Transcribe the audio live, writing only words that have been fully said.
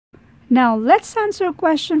Now, let's answer a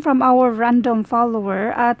question from our random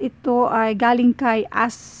follower at ito ay galing kay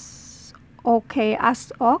Asok.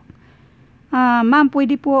 Ma'am,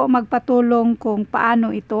 pwede po magpatulong kung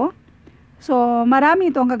paano ito. So,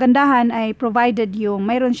 marami ito. Ang kagandahan ay provided yung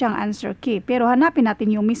mayroon siyang answer key. Pero hanapin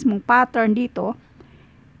natin yung mismong pattern dito.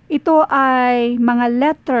 Ito ay mga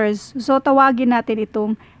letters. So, tawagin natin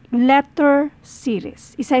itong letter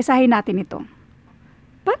series. Isa-isahin natin ito.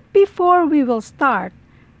 But before we will start,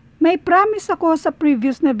 may promise ako sa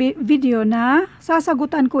previous na video na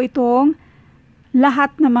sasagutan ko itong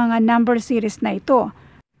lahat ng mga number series na ito.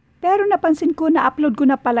 Pero napansin ko na upload ko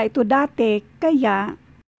na pala ito dati, kaya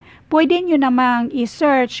pwede nyo namang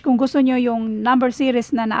i-search kung gusto nyo yung number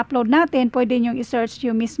series na na-upload natin, pwede nyo i-search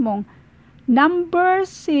yung mismong number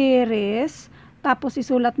series, tapos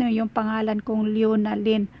isulat nyo yung pangalan kong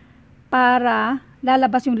Leonalyn para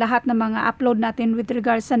lalabas yung lahat ng mga upload natin with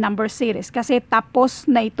regards sa number series kasi tapos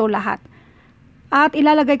na ito lahat. At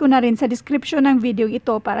ilalagay ko na rin sa description ng video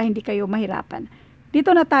ito para hindi kayo mahirapan.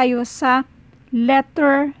 Dito na tayo sa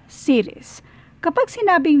letter series. Kapag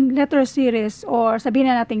sinabing letter series or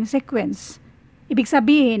sabihin na nating sequence, ibig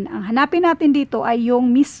sabihin, ang hanapin natin dito ay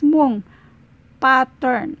yung mismong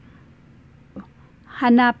pattern.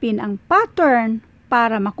 Hanapin ang pattern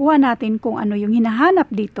para makuha natin kung ano yung hinahanap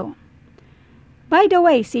dito. By the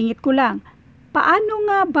way, singit ko lang, paano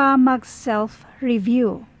nga ba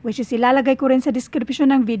mag-self-review? Which is ilalagay ko rin sa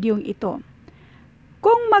description ng video ito.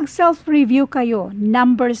 Kung mag-self-review kayo,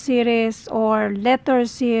 number series or letter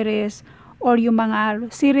series or yung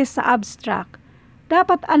mga series sa abstract,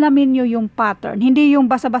 dapat alamin nyo yung pattern. Hindi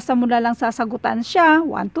yung basa-basa mo na lang sasagutan siya,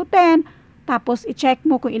 1 to 10, tapos i-check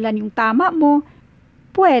mo kung ilan yung tama mo.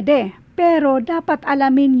 Pwede. Pero dapat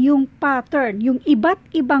alamin yung pattern, yung iba't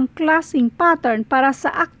ibang klaseng pattern para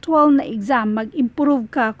sa actual na exam, mag-improve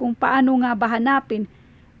ka kung paano nga ba hanapin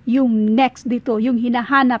yung next dito, yung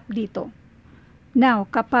hinahanap dito. Now,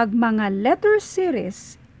 kapag mga letter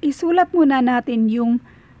series, isulat muna natin yung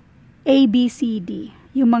ABCD,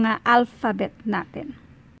 yung mga alphabet natin.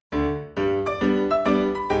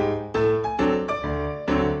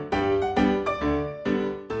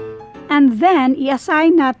 And then,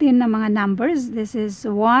 i-assign natin ng mga numbers. This is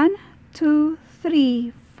 1, 2,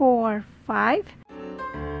 3, 4,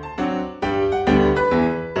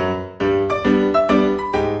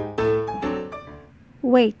 5.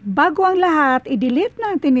 Wait, bago ang lahat, i-delete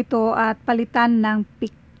natin ito at palitan ng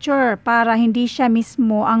picture para hindi siya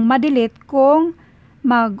mismo ang ma-delete kung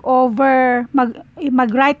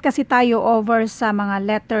mag-write kasi tayo over sa mga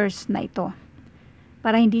letters na ito.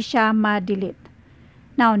 Para hindi siya ma-delete.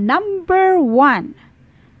 Now, number 1,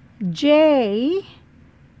 J,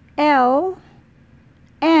 L,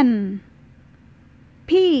 N,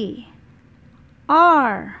 P,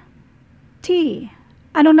 R, T.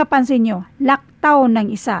 Anong napansin nyo? Laktaw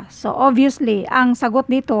ng isa. So, obviously, ang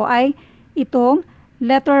sagot dito ay itong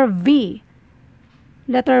letter V.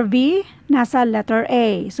 Letter V, nasa letter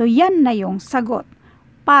A. So, yan na yung sagot.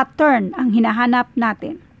 Pattern ang hinahanap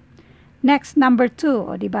natin. Next, number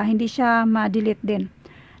 2. O, diba? Hindi siya ma-delete din.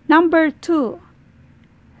 Number 2,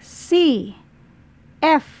 C,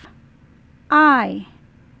 F, I,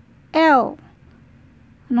 L.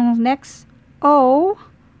 Anong next? O,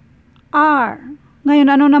 R.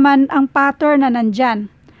 Ngayon, ano naman ang pattern na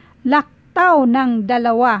nandyan? Laktaw ng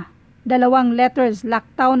dalawang letters.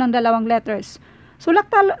 Laktaw ng dalawang letters. So,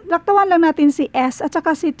 laktawan lang natin si S at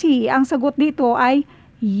saka si T. Ang sagot dito ay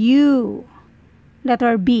U.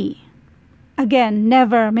 Letter B. Again,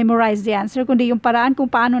 never memorize the answer, kundi yung paraan kung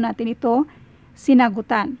paano natin ito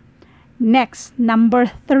sinagutan. Next, number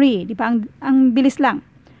 3. Di ba? Ang bilis lang.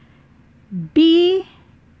 B,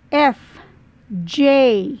 F, J,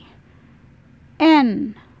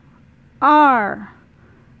 N, R,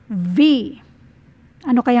 V.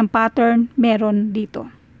 Ano kayang pattern meron dito?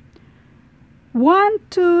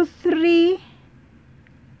 1, 2,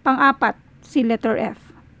 3. Pang-apat, si letter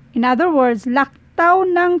F. In other words, laktaw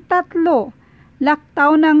ng tatlo.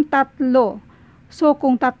 Laktaw ng tatlo. So,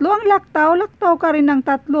 kung tatlo ang laktaw, laktaw ka rin ng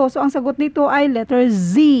tatlo. So, ang sagot dito ay letter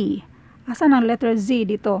Z. Asan ang letter Z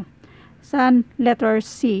dito? Saan letter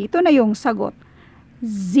C? Ito na yung sagot.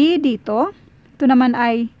 Z dito. Ito naman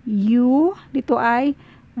ay U. Dito ay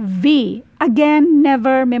V. Again,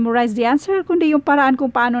 never memorize the answer, kundi yung paraan kung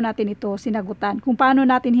paano natin ito sinagutan. Kung paano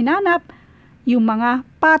natin hinanap yung mga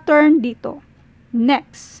pattern dito.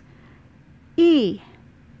 Next. E,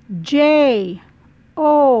 J,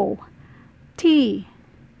 O, T.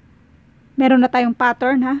 Meron na tayong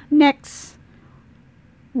pattern, ha? Next.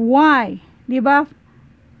 Y. Diba?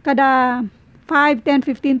 Kada 5, 10,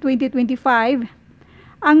 15, 20, 25.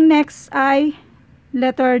 Ang next ay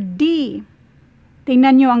letter D.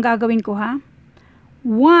 Tingnan nyo ang gagawin ko ha.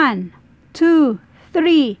 1, 2,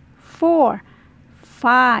 3, 4,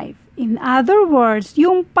 5. In other words,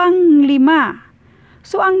 yung panglima.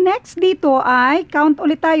 So, ang next dito ay, count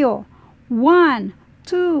ulit tayo. 1,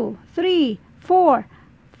 2, 3, 4,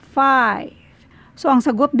 5. So, ang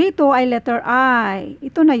sagot dito ay letter I.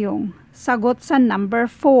 Ito na yung sagot sa number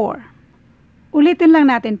 4. Ulitin lang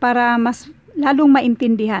natin para mas lalong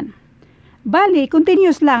maintindihan. Bali,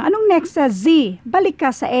 continuous lang. Anong next sa Z? Balik ka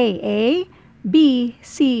sa A. A, B,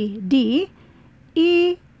 C, D,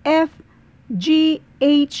 E, F, G,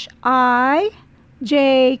 H, I, J,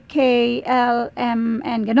 K, L, M,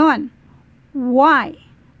 N, ganon. Y.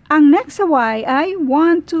 Ang next sa Y ay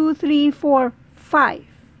 1, 2, 3, 4, 5.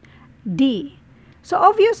 D. So,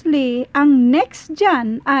 obviously, ang next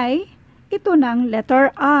dyan ay ito ng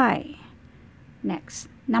letter I. Next,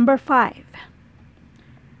 number 5.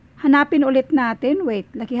 Hanapin ulit natin. Wait,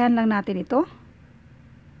 lakihan lang natin ito.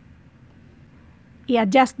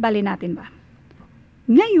 I-adjust bali natin ba?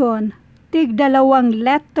 Ngayon, tig-dalawang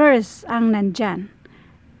letters ang nandyan.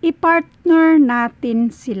 I-partner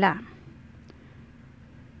natin sila.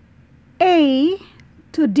 A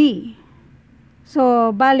to D.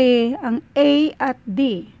 So, bali, ang A at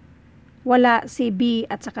D. Wala si B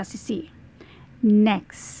at saka si C.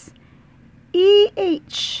 Next.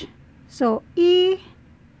 EH. So,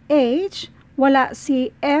 EH, wala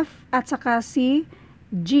si F at saka si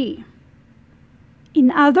G.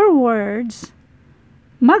 In other words,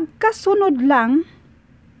 magkasunod lang,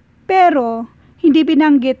 pero hindi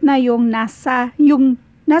binanggit na yung nasa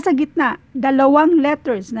gitna. Dalawang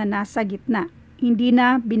letters na nasa gitna. Hindi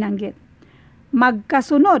na binanggit.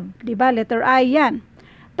 Magkasunod, di ba? Letter I yan.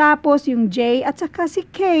 Tapos yung J at saka si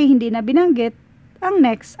K, hindi na binanggit. Ang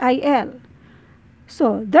next ay L.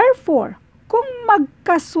 So, therefore, kung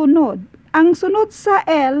magkasunod, ang sunod sa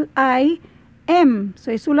L ay M.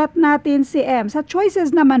 So, isulat natin si M. Sa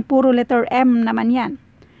choices naman, puro letter M naman yan.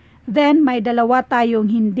 Then, may dalawa tayong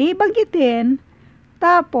hindi banggitin.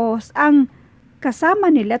 Tapos, ang kasama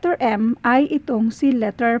ni letter M ay itong si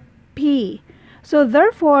letter P. So,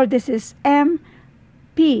 therefore, this is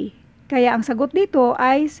MP. Kaya, ang sagot dito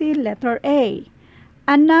ay si letter A.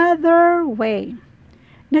 Another way.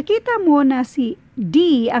 Nakita mo na si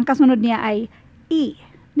D, ang kasunod niya ay E.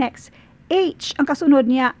 Next, H, ang kasunod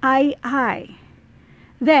niya ay I.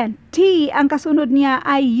 Then, T, ang kasunod niya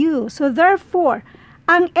ay U. So, therefore,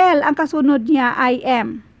 ang L, ang kasunod niya ay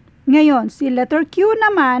M. Ngayon, si letter Q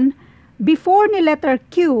naman, before ni letter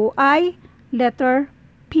Q ay letter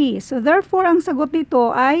P. So, therefore, ang sagot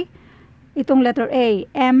dito ay itong letter A,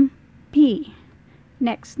 M, P.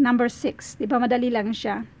 Next, number 6. Di ba madali lang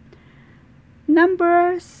siya?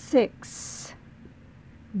 Number 6.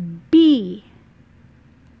 B,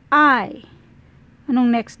 I.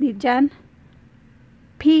 Anong next dyan?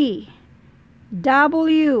 P,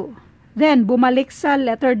 W. Then, bumalik sa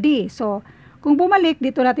letter D. So, kung bumalik,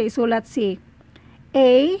 dito natin isulat si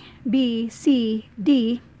A, B, C,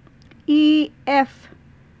 D, E, F.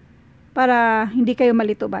 Para hindi kayo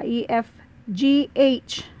malito ba? E, F, G,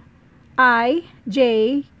 H, I, J,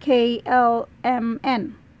 K, L, M,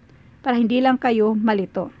 N. Para hindi lang kayo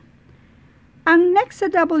malito. Ang next sa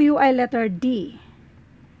W ay letter D.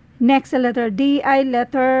 Next sa letter D ay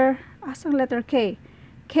letter, asang letter K?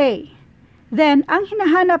 K. Then, ang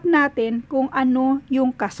hinahanap natin kung ano yung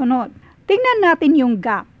kasunod. Tingnan natin yung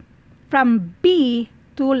gap from B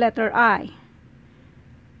to letter I.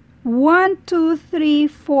 1, 2, 3,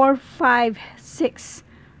 4, 5, 6.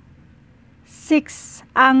 6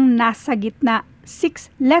 ang nasa gitna. 6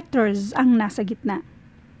 letters ang nasa gitna.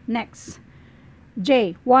 Next.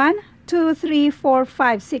 J. 1, 2, 3, 4,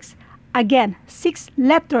 5, 6. Again, 6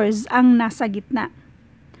 letters ang nasa gitna.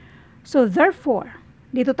 So, therefore,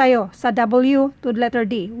 dito tayo sa W to letter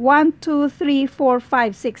D. 1, 2, 3, 4,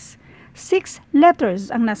 5, 6. 6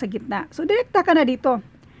 letters ang nasa gitna. So, direkta ka na dito.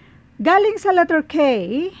 Galing sa letter K,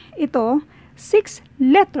 ito, 6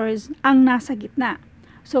 letters ang nasa gitna.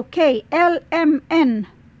 So, K, L, M,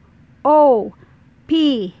 N, O,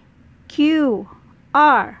 P, Q,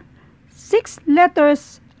 R. 6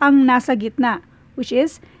 letters ang nasa gitna, which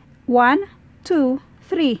is 1, 2,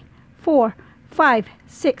 3, 4, 5,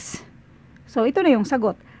 6. So, ito na yung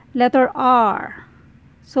sagot. Letter R.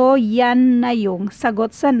 So, yan na yung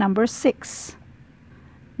sagot sa number 6.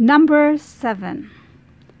 Number 7.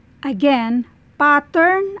 Again,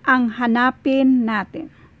 pattern ang hanapin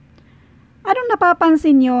natin. Anong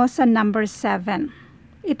napapansin nyo sa number 7?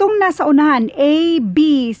 Itong nasa unahan, A,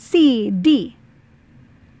 B, C, D.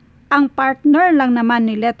 Ang partner lang naman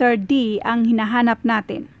ni letter D ang hinahanap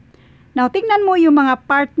natin. Now, tingnan mo yung mga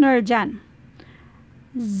partner dyan.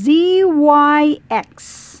 ZYX.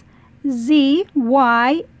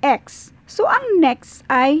 ZYX. So, ang next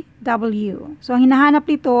ay W. So, ang hinahanap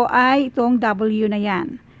dito ay itong W na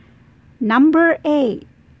yan. Number 8.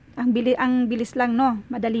 Ang bilis lang, no?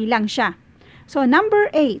 Madali lang siya. So, number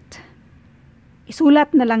 8.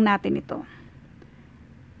 Isulat na lang natin ito.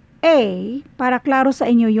 A, para klaro sa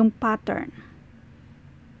inyo yung pattern.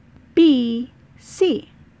 B, C.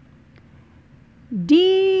 D,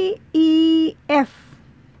 E, F.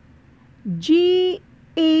 G,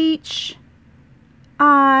 H,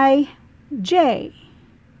 I, J.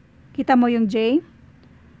 Kita mo yung J?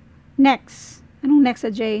 Next. Anong next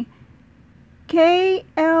sa J? K,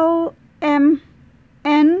 L, M,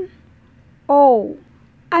 N, O.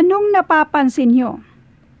 Anong napapansin nyo?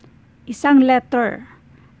 Isang letter.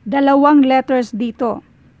 2 letters dito.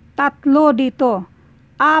 3 dito.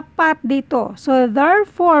 4 dito. So,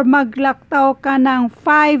 therefore, maglaktaw ka ng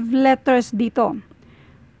 5 letters dito.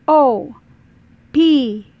 O, P,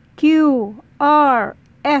 Q, R,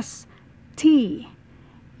 S, T,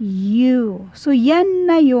 U. So, yan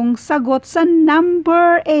na yung sagot sa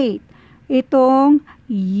number 8. Itong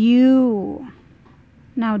U.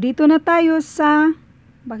 Now, dito na tayo sa,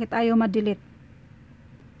 bakit ayaw ma-delete?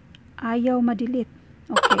 Ayaw ma-delete.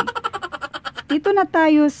 Okay. Dito na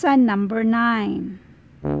tayo sa number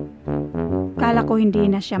 9. Kala ko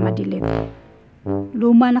hindi na siya ma-delete.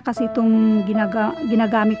 Luma na kasi itong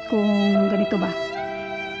ginagamit kong ganito ba.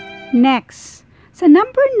 Next. Sa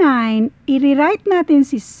number 9, i-rewrite natin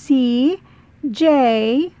si C, J,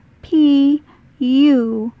 P,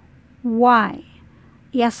 U, Y.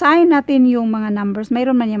 I-assign natin yung mga numbers.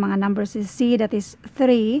 Mayroon man yung mga numbers. Si C, that is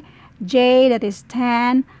 3. J, that is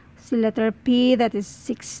 10. Si letter P, that is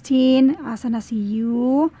 16. Asa na si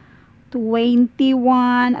U?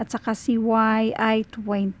 21. At saka si Y ay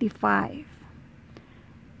 25.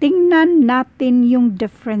 Tingnan natin yung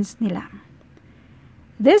difference nila.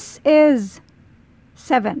 This is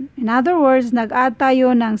 7. In other words, nag-add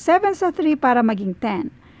tayo ng 7 sa 3 para maging 10.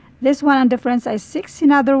 This one, ang difference ay 6.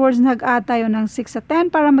 In other words, nag-add tayo ng 6 sa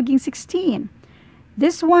 10 para maging 16.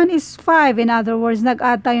 This one is 5. In other words,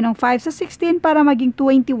 nag-add tayo ng 5 sa 16 para maging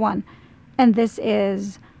 21. And this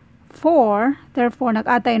is 4. Therefore,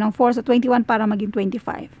 nag-add tayo ng 4 sa 21 para maging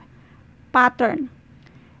 25. Pattern.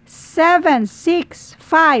 7, 6,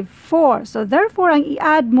 5, 4. So, therefore, ang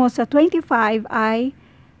i-add mo sa 25 ay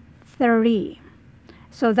 3.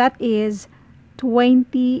 So, that is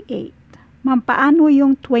 28. Ma'am, paano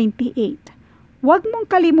yung 28? Huwag mong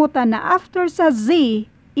kalimutan na after sa Z,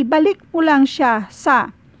 ibalik mo lang siya sa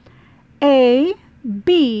A, B,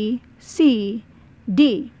 C,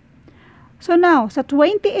 D. So now, sa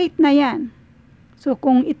 28 na yan. So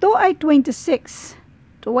kung ito ay 26,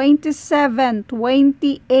 27,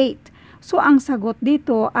 28. So ang sagot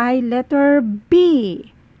dito ay letter B.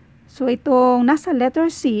 So itong nasa letter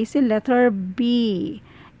C, si letter B.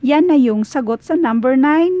 Yan na yung sagot sa number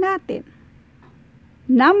 9 natin.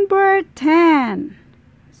 Number 10.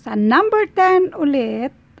 Sa number 10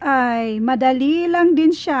 ulit ay madali lang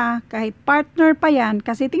din siya kahit partner pa yan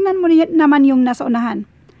kasi tingnan mo naman yung nasa unahan.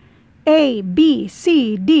 A, B,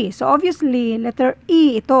 C, D. So obviously letter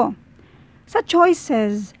E ito. Sa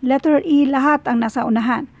choices, letter E lahat ang nasa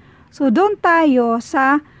unahan. So doon tayo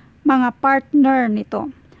sa mga partner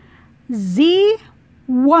nito. Z,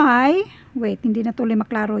 Y, wait, hindi na tuloy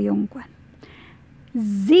maklaro yung kwan.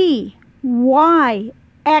 Z, Y,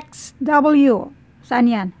 X, W. Saan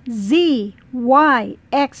yan? Z, Y,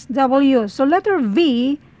 X, W. So, letter V,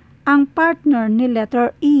 ang partner ni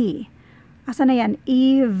letter E. Asa na yan?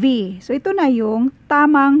 E, V. So, ito na yung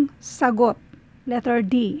tamang sagot. Letter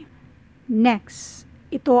D. Next.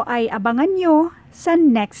 Ito ay abangan nyo sa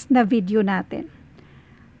next na video natin.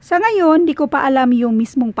 Sa ngayon, di ko pa alam yung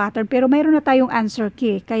mismong pattern, pero mayroon na tayong answer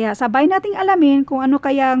key. Kaya, sabay nating alamin kung ano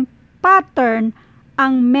kayang pattern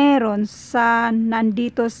ang meron sa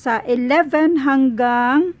nandito sa 11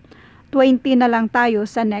 hanggang 20 na lang tayo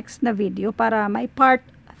sa next na video para may part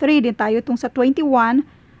 3 din tayo itong sa 21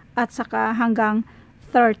 at saka hanggang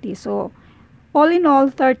 30. So, all in all,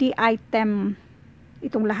 30 item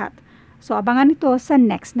itong lahat. So, abangan ito sa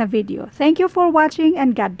next na video. Thank you for watching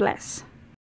and God bless.